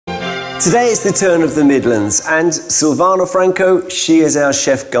Today it's the turn of the Midlands, and Silvana Franco, she is our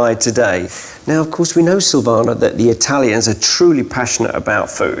chef guide today. Now, of course, we know, Silvana, that the Italians are truly passionate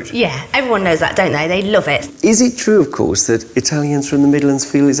about food. Yeah, everyone knows that, don't they? They love it. Is it true, of course, that Italians from the Midlands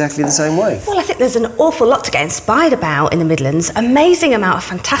feel exactly the same way? Well, I think there's an awful lot to get inspired about in the Midlands. Amazing amount of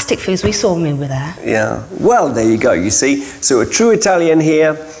fantastic foods we saw when we were there. Yeah. Well, there you go, you see. So a true Italian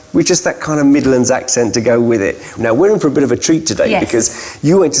here, with just that kind of Midlands accent to go with it. Now, we're in for a bit of a treat today, yes, because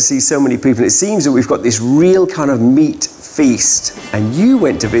you went to see so many people. It seems that we've got this real kind of meat feast, and you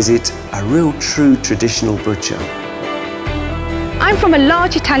went to visit a real true traditional butcher. I'm from a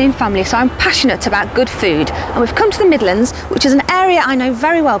large Italian family, so I'm passionate about good food, and we've come to the Midlands, which is an area I know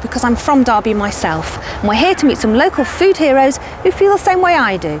very well because I'm from Derby myself, and we're here to meet some local food heroes who feel the same way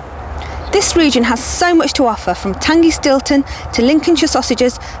I do. This region has so much to offer, from tangy Stilton to Lincolnshire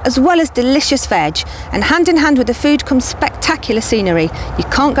sausages, as well as delicious veg, and hand in hand with the food comes spectacular scenery. You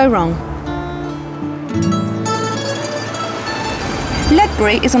can't go wrong.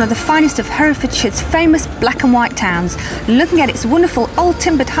 Ledbury is one of the finest of Herefordshire's famous black and white towns. Looking at its wonderful old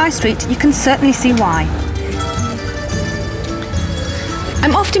timbered high street, you can certainly see why.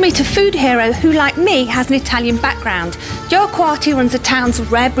 I'm off to meet a food hero who, like me, has an Italian background. Joe Aquati runs the town's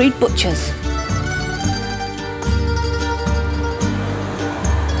rare breed butchers.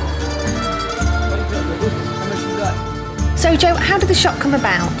 So, Joe, how did the shop come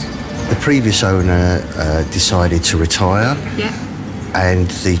about? The previous owner decided to retire. Yeah. And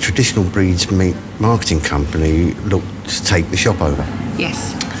the Traditional Breeds Meat Marketing Company looked to take the shop over.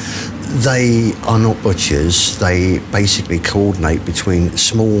 Yes. They are not butchers. They basically coordinate between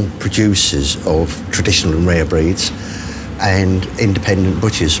small producers of traditional and rare breeds and independent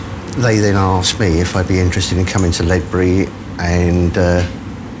butchers. They then asked me if I'd be interested in coming to Ledbury and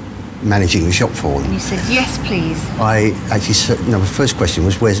managing the shop for them. And you said, yes, please. I actually said, no, the first question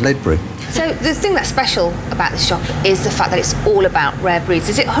was, where's Ledbury? So the thing that's special about the shop is the fact that it's all about rare breeds.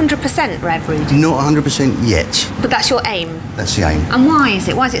 Is it 100% rare breed? Not 100% yet. But that's your aim? That's the aim. And why is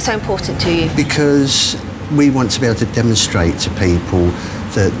it? Why is it so important to you? Because we want to be able to demonstrate to people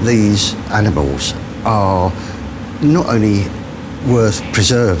that these animals are not only worth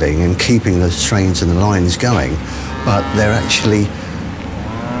preserving and keeping the strains and the lines going, but they're actually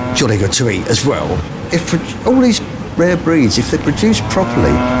jolly good to eat as well. If all these rare breeds, if they're produced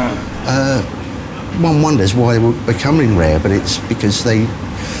properly, one wonders why they're becoming rare, but it's because they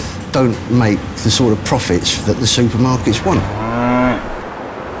don't make the sort of profits that the supermarkets want.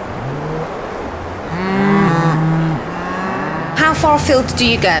 How far afield do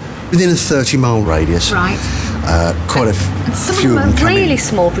you go? Within a 30-mile radius. Right. Quite a few of them are really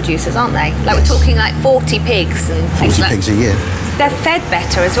small producers, aren't they? Like, yes, we're talking like 40 pigs and things 40 pigs a year. They're fed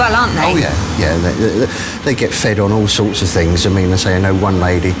better as well, aren't they? Oh yeah, yeah. They get fed on all sorts of things. I mean, I know one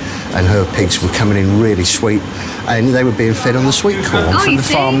lady and her pigs were coming in really sweet, and they were being fed on the sweet corn from the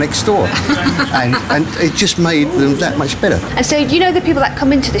farm next door, and it just made them that much better. And so, you know, the people that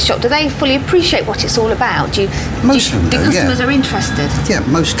come into the shop, do they fully appreciate what it's all about? Most of them do. Customers yeah. are interested? Yeah,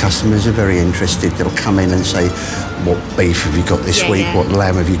 most customers are very interested. They'll come in and say, what beef have you got this week? Yeah. What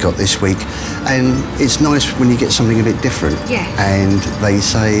lamb have you got this week? And it's nice when you get something a bit different. Yeah. And they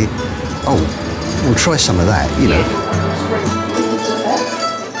say, oh, we'll try some of that, you know.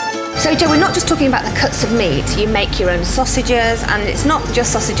 So, Joe, we're not just talking about the cuts of meat. You make your own sausages, and it's not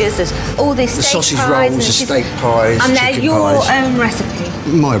just sausages. There's all these steak sausage pies rolls, the steak pies, and they're chicken your pies. own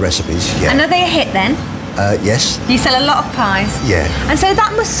recipe. My recipes, yeah. And are they a hit then? Yes. You sell a lot of pies? Yeah. And so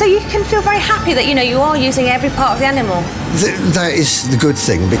that must, so you can feel very happy that, you know, you are using every part of the animal. That is the good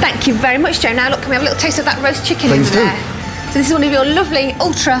thing. Thank you very much, Joe. Now, look, can we have a little taste of that roast chicken Please over do. there? So this is one of your lovely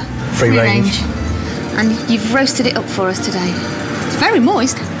ultra free range. And you've roasted it up for us today. It's very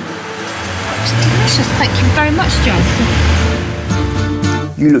moist. It's delicious. Thank you very much, Joe.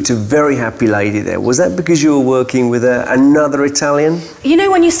 You looked a very happy lady there. Was that because you were working with another Italian? You know,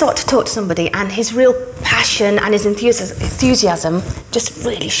 when you start to talk to somebody and his real passion and his enthusiasm just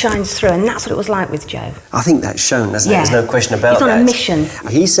really shines through, and that's what it was like with Joe. I think that's shown, hasn't it? There's no question about that. He's on a mission.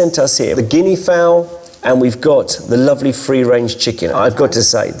 He sent us here the guinea fowl, and we've got the lovely free-range chicken. I've got to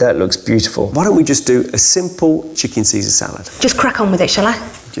say, that looks beautiful. Why don't we just do a simple chicken Caesar salad? Just crack on with it, shall I?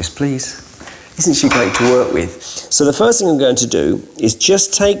 Yes, please. Isn't she great to work with? So the first thing I'm going to do is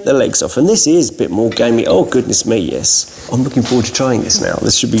just take the legs off, and this is a bit more gamey. Oh, goodness me, yes. I'm looking forward to trying this now.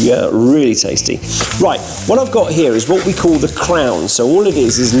 This should be really tasty. Right, what I've got here is what we call the crown. So all it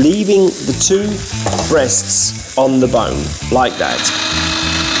is leaving the two breasts on the bone, like that.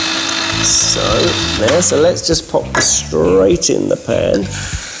 So, there, so let's just pop this straight in the pan.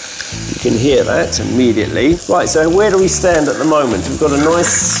 can hear that immediately. Right, so where do we stand at the moment? We've got a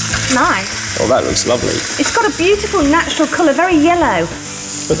nice... Nice. Oh, that looks lovely. It's got a beautiful natural colour, very yellow.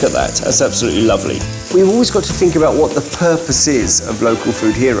 Look at that, that's absolutely lovely. We've always got to think about what the purpose is of local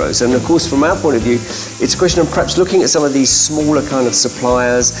food heroes, and of course from our point of view it's a question of perhaps looking at some of these smaller kind of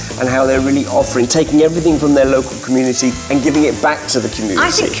suppliers and how they're really offering, taking everything from their local community and giving it back to the community. I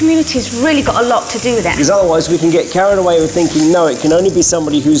think community's really got a lot to do with it. Because otherwise we can get carried away with thinking, no, it can only be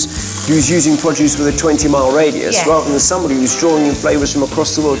somebody who's using produce with a 20-mile radius, yes, rather than somebody who's drawing in flavours from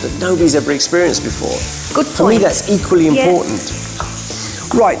across the world that nobody's ever experienced before. Good point. For me that's equally important. Yeah.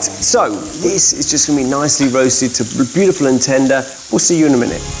 Right, so this is just going to be nicely roasted to beautiful and tender. We'll see you in a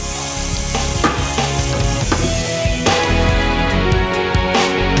minute.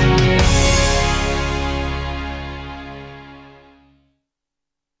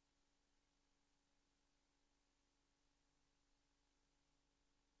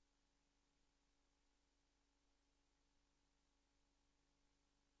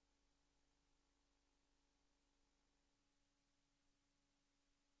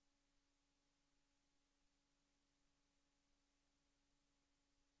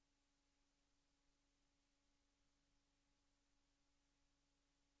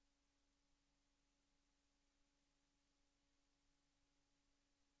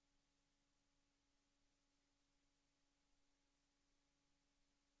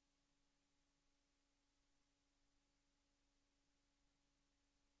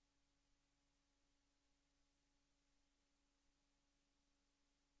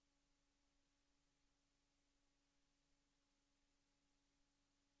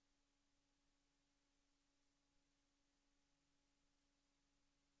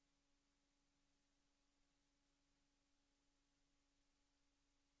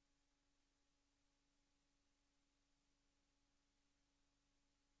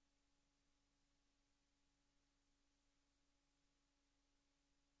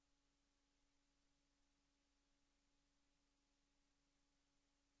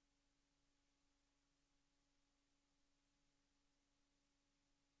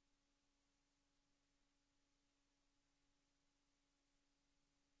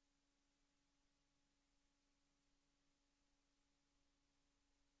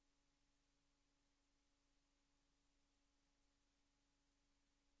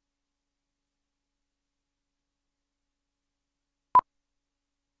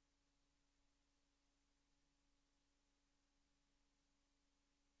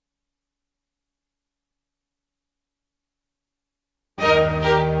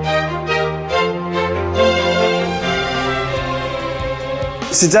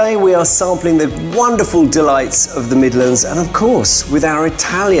 Today we are sampling the wonderful delights of the Midlands, and of course with our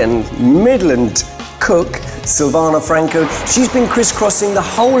Italian Midland cook, Silvana Franco. She's been crisscrossing the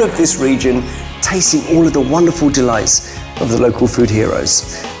whole of this region, tasting all of the wonderful delights of the local food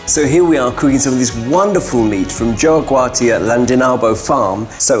heroes. So here we are cooking some of this wonderful meat from Gioguardi at Landinalbo Farm.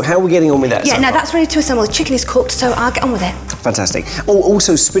 So how are we getting on with that? Yeah, no, that's ready to assemble. The chicken is cooked, so I'll get on with it. Fantastic. Oh,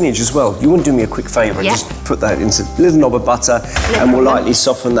 also spinach as well. You want to do me a quick favour and just put that into a little knob of butter and we'll lightly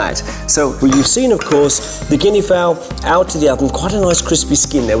soften that. So well, you've seen, of course, the guinea fowl out to the oven, quite a nice crispy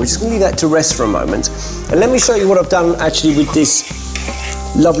skin there. We're just going to leave that to rest for a moment. And let me show you what I've done actually with this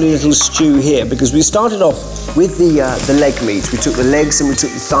lovely little stew here, because we started off with the leg meat. We took the legs and we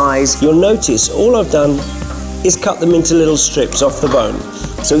took the thighs. You'll notice all I've done is cut them into little strips off the bone.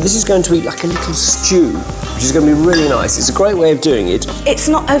 So this is going to be like a little stew, which is going to be really nice. It's a great way of doing it. It's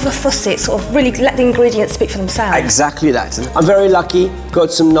not over fussy, it's sort of really let the ingredients speak for themselves. Exactly that. I'm very lucky,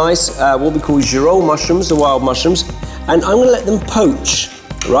 got some nice, what we call girole mushrooms, the wild mushrooms, and I'm going to let them poach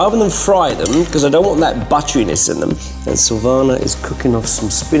rather than fry them, because I don't want that butteriness in them. And Silvana is cooking off some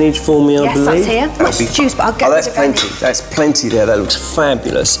spinach for me, I believe. Yes, that's here. Much juice, but I'll get that's plenty. That's plenty there. That looks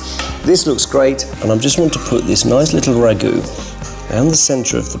fabulous. This looks great, and I just want to put this nice little ragu down the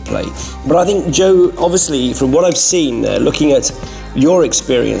centre of the plate. But I think, Joe, obviously, from what I've seen, looking at your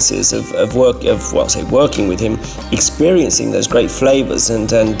experiences of working with him, experiencing those great flavours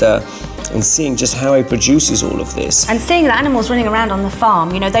and seeing just how he produces all of this. And seeing the animals running around on the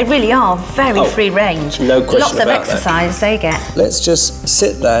farm, you know, they really are very free range. No question about that. Lots of exercise they get. Let's just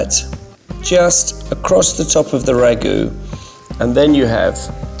sit that just across the top of the ragu, and then you have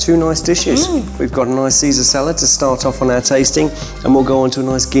two nice dishes. We've got a nice Caesar salad to start off on our tasting, and we'll go on to a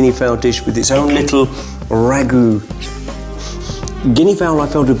nice guinea fowl dish with its own little ragu. Guinea fowl I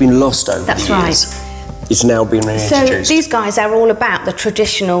felt had been lost over the years. That's right. It's now been reintroduced. So these guys are all about the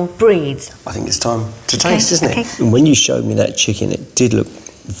traditional breeds. I think it's time to taste, isn't it? And when you showed me that chicken, it did look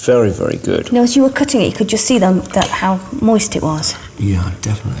very, very good. You know, as you were cutting it, you could just see how moist it was. Yeah,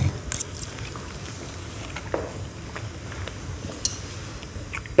 definitely.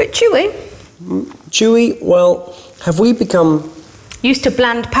 Bit chewy. Chewy, well, have we become... Used to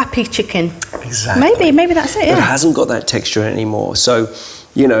bland pappy chicken. Exactly. Maybe that's it, yeah. But it hasn't got that texture anymore. So,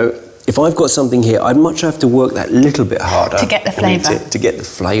 you know, if I've got something here, I'd much have to work that little bit harder. To get the flavour. To get the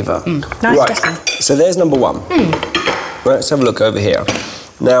flavour. Nice right, dressing. So there's number one. Right, let's have a look over here.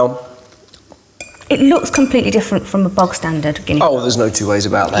 Now... It looks completely different from a bog standard guinea fowl. Oh, there's no two ways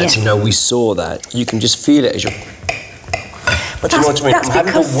about that. Yeah. You know, we saw that. You can just feel it as you're... But you know what I mean? That's I'm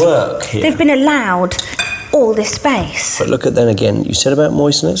having because to work here. they've been allowed all this space. But look at then again, you said about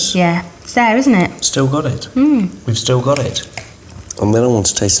moistness? Yeah, it's there, isn't it? Still got it. We've still got it. And then I want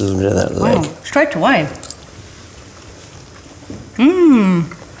to taste a little bit of that leg. Wow, straight away.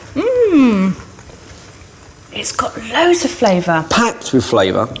 It's got loads of flavour. Packed with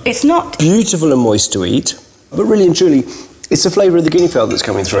flavour. It's not... Beautiful and moist to eat. But really and truly, it's the flavour of the guinea fowl that's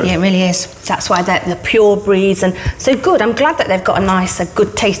coming through. Yeah, it really is. That's why they're the pure breeds. And so good. I'm glad that they've got a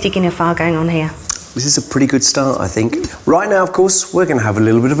good, tasty guinea fowl going on here. This is a pretty good start, I think. Right now, of course, we're going to have a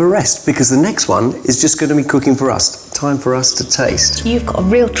little bit of a rest because the next one is just going to be cooking for us. Time for us to taste. You've got a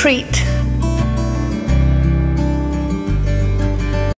real treat.